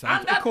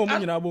 something come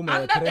nyina bo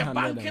ma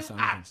 300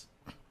 something.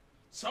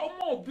 Some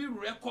will be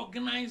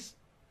recognized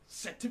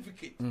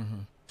certificate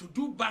to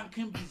do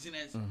banking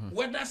business,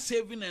 whether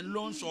saving and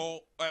loans or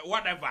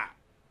whatever.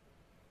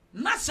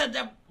 Na said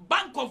the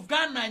Bank of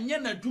Ghana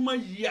nyena duma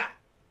year.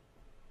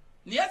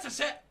 Yes,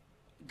 say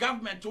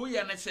government we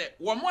and say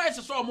one more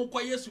is so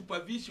omokoye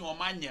supervision o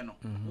manye no.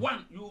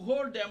 One, you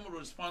hold them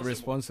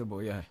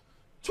responsible. Yeah.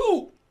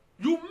 Two,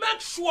 you make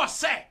sure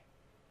say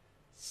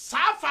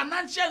sa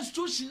financial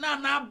institution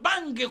na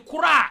bange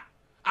kura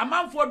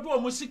amanfo do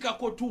omusika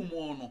kotu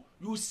mu no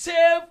you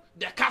save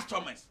the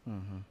customers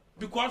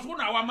because when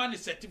our money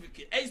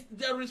certificate is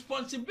the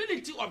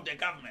responsibility of the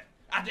government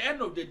at the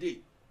end of the day.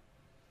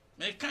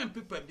 Me can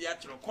people be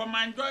actually come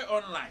enjoy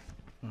online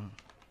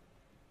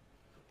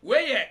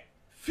where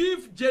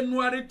 5th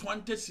January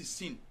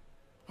 2016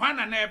 when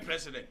an air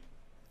president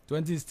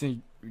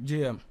 2016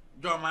 GM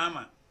John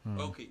Mahama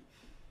okay.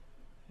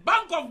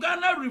 Bank of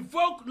Ghana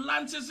revoked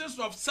licenses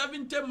of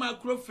 70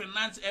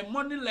 microfinance and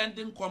money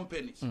lending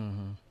companies.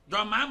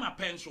 John Mahama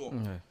pencil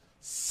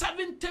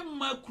 70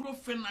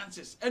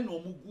 microfinances and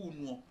omugu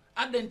no.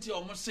 Adenti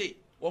omo say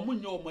omo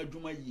nya omo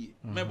adwuma yie.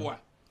 Meboa.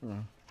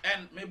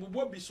 And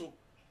mebubo biso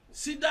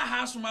Cedar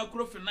House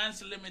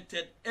Microfinance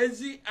Limited,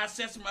 Easy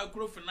Access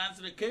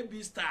Microfinance,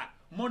 KB Star,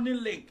 Money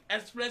Link,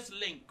 Express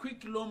Link,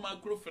 Quick Loan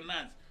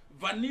Microfinance,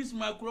 Vanice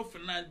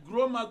Microfinance,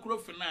 Grow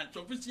Microfinance,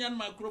 Official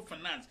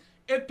Microfinance,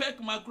 Epic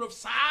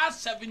Microfinance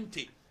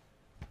 70.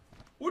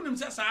 Unim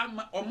say sa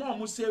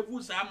omo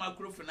save sa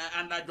microfinance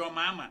under John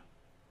Mahama.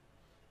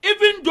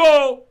 Even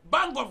though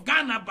Bank of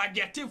Ghana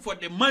budgeted for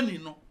the money,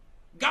 no,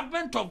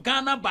 government of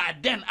Ghana by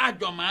then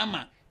John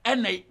Mahama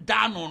ene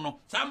dano no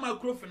sa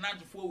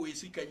microfinance for we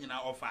sika nyina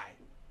ofai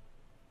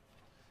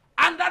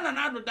anda na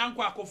Nana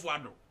Danko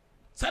AkuffoAddo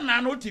say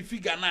na no ti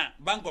figure na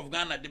Bank of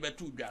Ghana de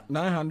betu dwa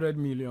 900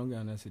 million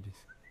Ghana cedis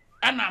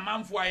ana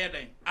manfo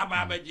ayeden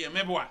aba abaje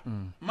meboa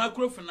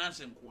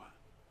microfinance nko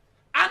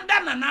anda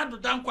na Nana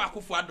Danko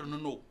AkuffoAddo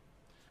no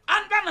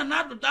anda na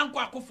Nana Danko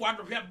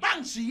AkuffoAddo hwe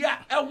banks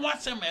ya ehwo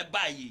asem e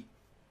ba yi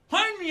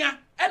hwanua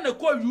ene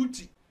ko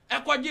UT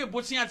ekoje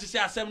bosin atese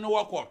asem no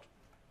wo court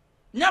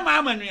nyama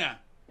amanua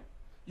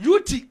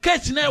UT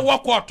case na wo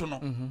court no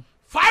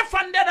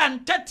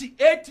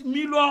 $538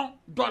 million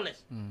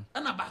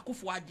ana ba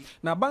AkuffoAddo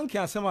na bank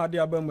asem ade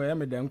abamu ya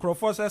mede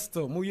nkrofo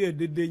still mu ye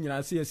dede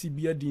nyina se asi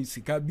bia din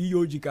sika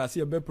BOG ka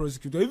se be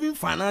prosecutor even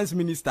finance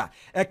minister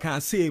e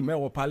can say me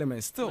wo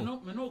parliament still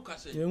me no ka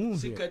say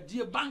sika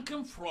die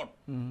banking fraud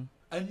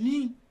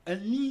ani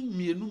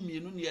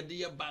mienu ne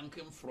de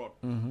banking fraud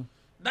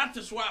that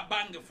is why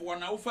bank for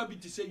na ofa bi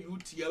ti say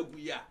UT agu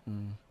ya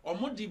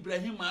omo di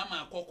Ibrahim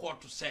ama akoko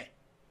to say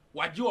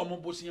waje omo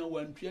bosia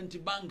 120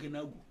 bank na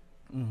agu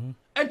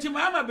enti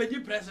mama beji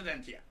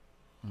president ya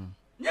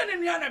nyene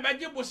ni ana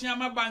beji bosia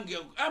ma bank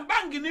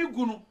bank ni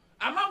gu no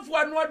amanfo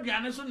anu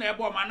aduane so na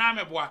ebe o ma na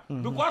ameboa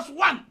because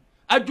one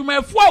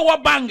adwumafo a wo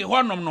bank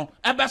honom no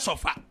ebe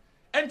sofa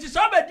enti so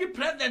beji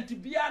president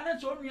bia na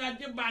so nua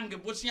je bank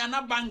bosia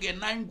na bank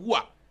nan gu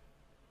a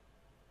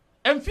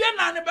emfie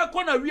na ne be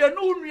ko na wie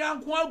no nua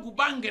nko agu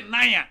bank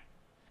nan a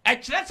e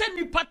kire se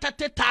nipa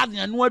 30,000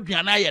 anu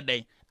aduane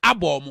ayeden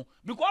abomo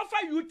because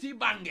for UT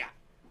bank ya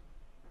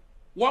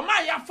woma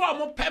ya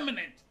form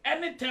permanent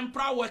any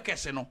temporary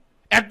workers no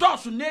e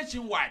does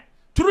nationwide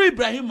through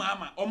Ibrahim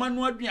Ama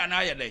omanu aduana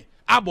ayede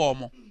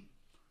abomo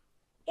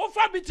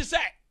ofa bi ti say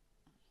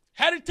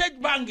Heritage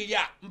Bank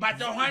ya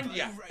mbata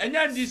hwandia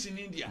enya ndisi in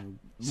India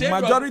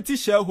majority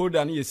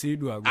shareholder na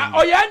yesedu agu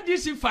oya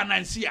ndisi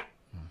financier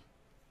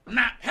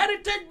na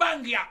Heritage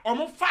Bank ya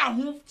omo fa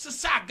ho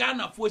sesa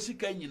Ghana fo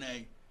sika nyina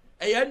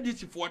eya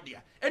ndisi fo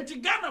dia enti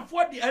Ghana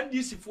fo dia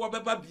ndisi fo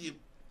beba biem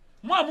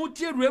mo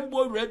amutie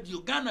Rainbow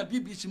Radio Ghana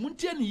BBC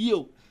muntie ni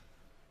yeo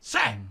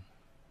say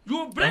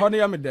you bring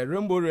honey am the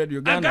Rainbow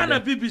Radio Ghana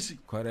BBC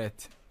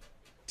correct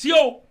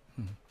tio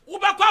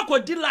ubakwa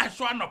akodi live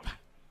so anopa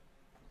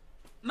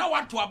na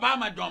watu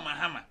abama John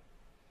Mahama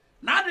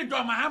na de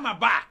John Mahama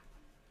ba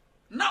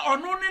na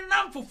ono ne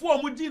namfofo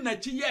omudi na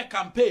chi ye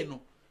campaign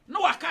no na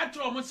waka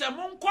tro omo se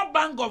monko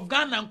Bank of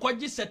Ghana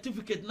nkoji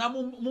certificate na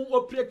mu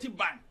operate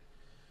bank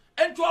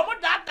ento omo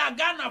data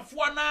Ghana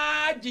fo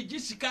na jiji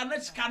sika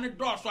ne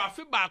do so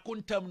afi ba ko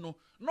ntam no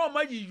na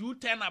omo yi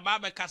U10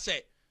 aba ka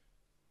se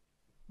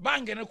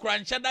bank ne kura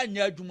ncheda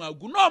nya adwuma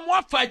agu na omo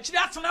afa chiri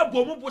atena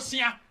bomu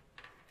bosia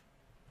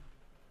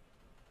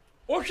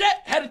ohwe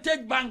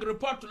Heritage Bank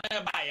report na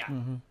e ba ya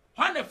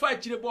hwane fa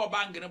chiri bo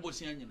bank ne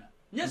bosia nyina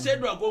nye se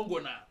do agongo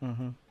na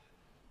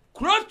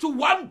close to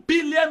 1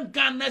 billion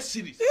Ghana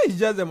cedis. He's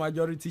just a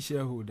majority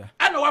shareholder.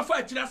 And what for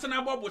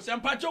Chirasana Bobo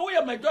and Pacho, we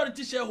a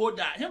majority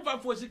shareholder. Him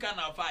for Sika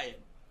now fire.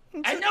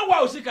 And now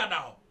wow Sika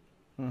now.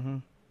 A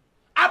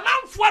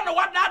man for no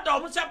what that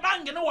almost a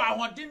bang and no one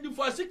wanting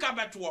for Sika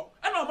Betua.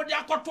 And nobody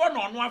a cotton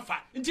on one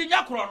fat. Until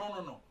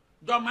Yakron no.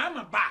 Don't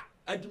mama back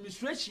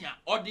administration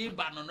or the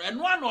banner and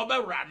one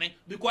over running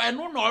because I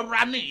know no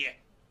running yet.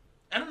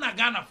 And na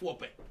Ghana for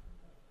pay.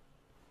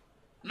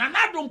 Na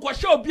don't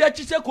kwashe obi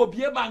achise ko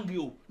bie bangi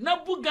o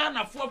na bu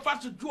Ghana fo fa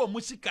so du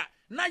musika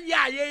na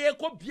ya ye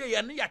ko bie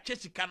ye ne ya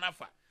chesika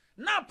nafa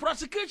na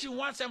prosecution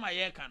wan sem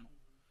aye ka no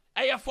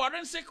eye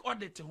forensic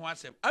audit ho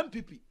asem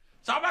MPP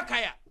sa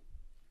bakaya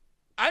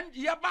and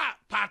ye ba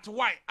part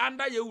y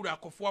under ye wura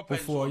Accuffoa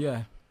pension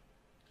yeah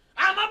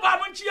ama ba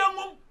mo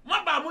nchiangum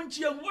ma ba mo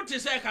nchiangum wote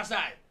se kasa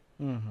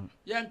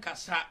ye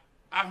nkasa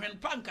ahwen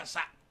pa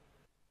nkasa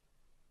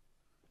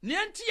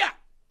ne ntia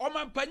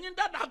Omanpanyin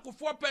dada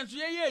Accuffoa pension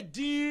ye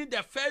din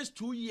the first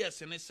 2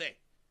 years and say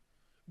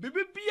bibi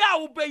bia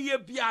wo be ye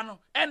bia no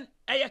and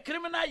a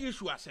criminal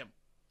issue asem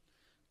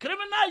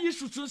criminal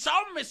issue so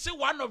some me say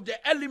one of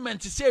the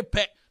elements say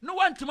pe no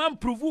want to man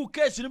prove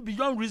case no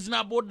beyond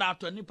reasonable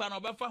doubt nipa na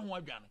obefa ho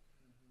adwane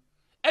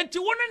enti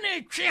woni na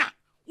etwe a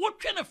wo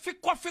twe na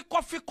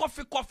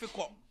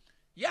fikọ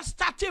ya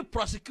started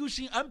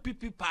prosecution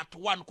MPP part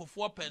 1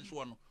 Accuffoa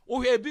pension no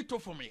o he bi to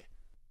for me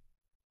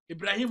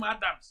Ibrahim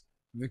Adams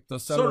Victor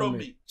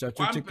Salome,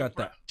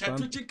 Chatuchikata,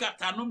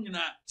 no mina.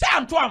 Say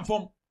Antoine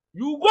from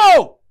you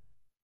go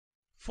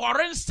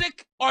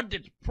forensic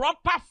audit,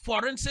 proper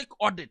forensic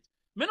audit.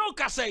 Meno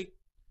ka say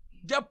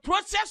the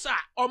processor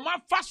or my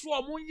first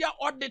one ya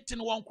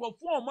auditing one crop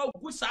for my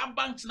gusa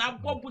banks na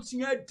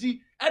bobusinya di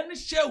any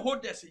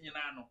shareholders in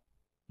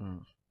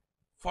Yanano.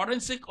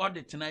 Forensic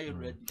audit na you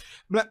ready.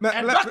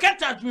 A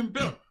docket has been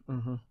built.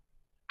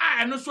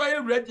 I know so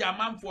you ready a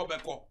man for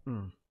beko.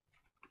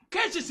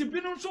 Cases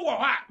binu so wo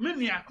ha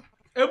menia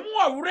emu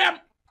awrem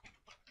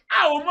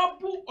a o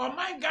mabu o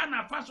man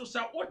Ghana faso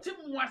sa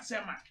otimu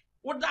asema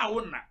woda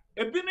wona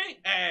ebini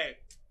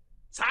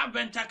sa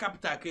venture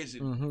capital case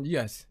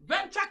yes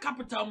venture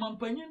capital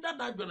mampanyin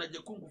dada Ghana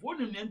jakufuor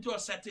ni nti o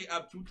set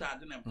up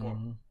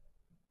 2004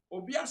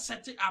 Obia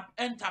set up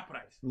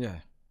enterprise. Yeah.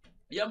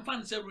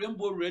 Yemfan say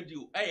Rainbow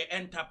Radio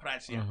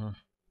enterprise here.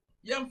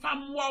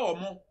 Yemfam wa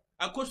omo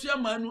Akosua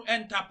Manu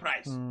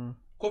enterprise.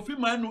 Kofi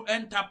Manu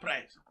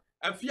enterprise.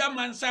 Afia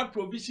Mansa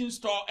provision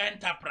store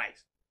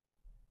enterprise.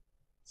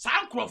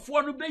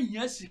 Sankrofo no be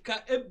hia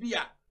sika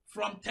ebia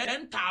from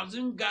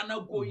 10,000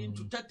 Ghana going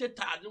to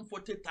 30,000,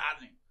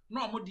 40,000.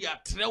 No mo dia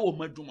tre wo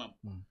madwuma.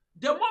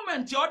 The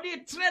moment you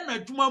dey tre na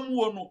adwuma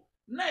mu no,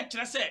 na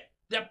kire say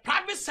the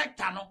private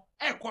sector no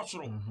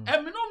ekosoro.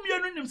 And me no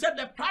mienu nim say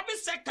the private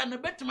sector no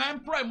betima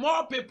employ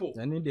more people.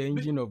 I need the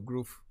engine of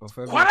growth of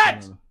everything.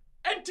 Correct.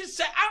 And to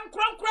say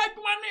ankronkra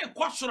adwuma na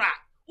ekosoro a,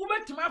 wo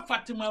betima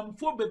fatima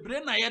mfo bebre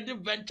na ye de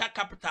venture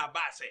capital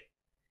base.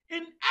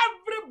 In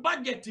every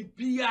budget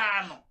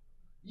piano,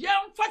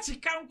 yam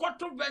fatika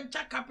nkoto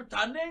venture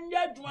capital na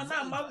nya adwuma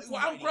na amfo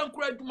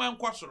ankronkra adwuma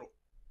nkosoro.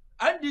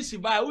 And this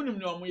ba unim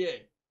ne omo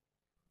ye.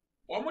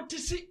 Omo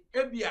tisi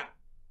ebia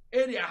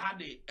area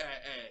hade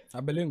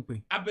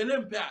abelempe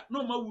a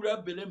no ma wura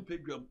abelempe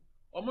dwam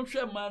omo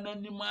hwe ma na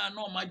nima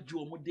na oma gi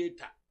omo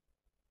data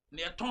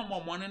ne eton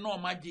momone na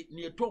oma gi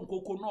ne eton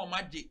koko na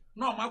oma gi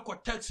na oma ko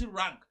taxi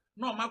rank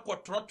na oma ko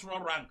trotro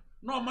rank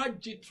na oma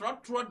gi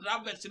trotro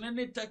drivers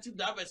ne taxi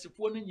drivers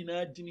fo ne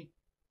nyina dini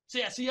se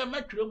yase ya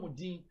matwere mu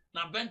din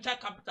na venture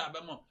capital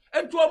be mo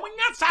ento omo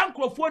nya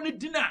sankrofo ne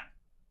dina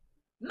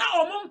na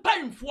omo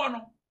mpanfo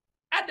no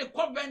ade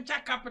ko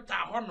venture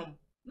capital honom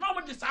no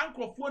mo de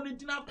sankrofo ne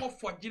dina ko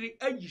forgere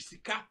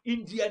ayisika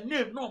in their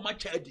name no ma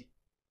chadi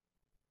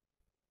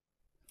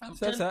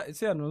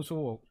say no so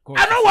wo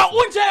ano wa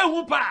unje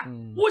ehu pa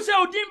wo se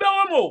odin be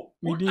wo mo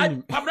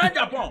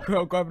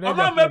AkuffoAddo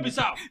omo ma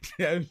bisa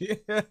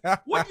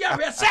wo dia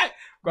be say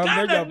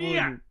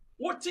Ghananews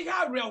wo ti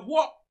ha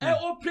rewo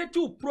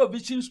operate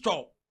provision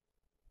store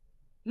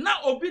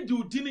na obi di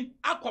udini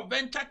akọ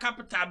venture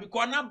capital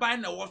because na buy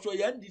na wo so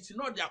ya ndisi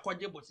no de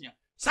akọje bosia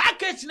sa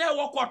case na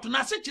wo court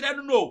na se kire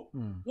no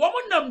wo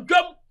mo nam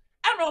dwam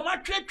ana o ma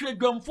twetwe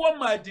dwamfo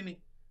ma adini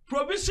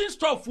provision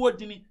store fo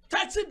dini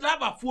taxi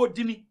driver fo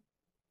dini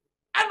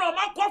ana o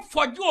ma ko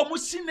forge o mo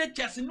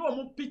signatures ni o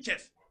mo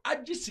pictures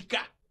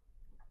agisika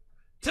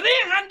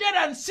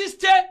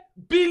 360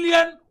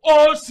 billion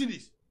all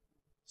series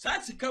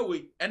sa sika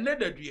we ene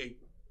dadue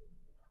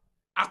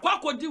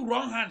akwako di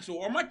wrong hands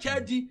o ma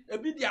charge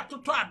ebi di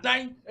atoto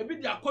adan ebi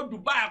di akọ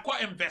Dubai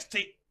akọ invest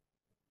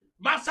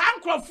ba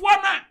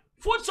sankrofo na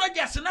food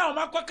soldiers na o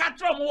makọ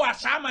katro mo wa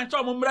shaman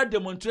so mo mra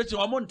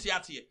demonstration o mo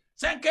ntiate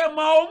senke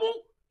ma o mu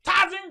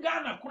 1,000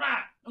 Ghana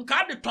kura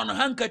nka de ton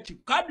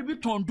handkerchief ka de bi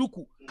ton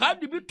duku ka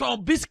de bi ton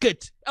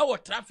biscuit e wo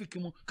traffic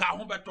mu ka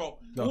ho beto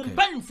mo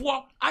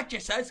mpanfo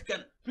akesa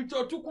scan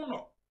pito tuku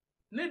no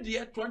ne de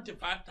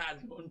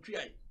 25,000 on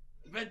try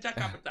venture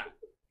capital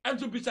and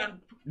to be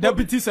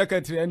Deputy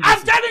Secretary NDC.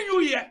 I'm telling you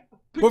here.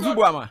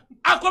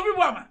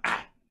 AkuffoAddo.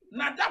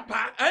 Na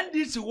dapa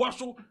NDC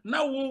waso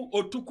na wo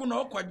otuku na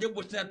okwaje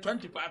bosia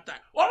 25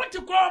 times. O want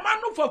to call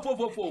manu fo.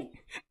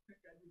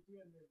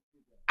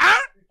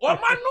 O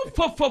manu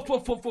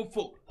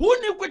fo. Who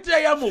ni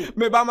kwete ya mo?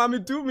 Me ba mami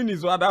 2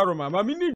 minutes wa daroma. Mami ni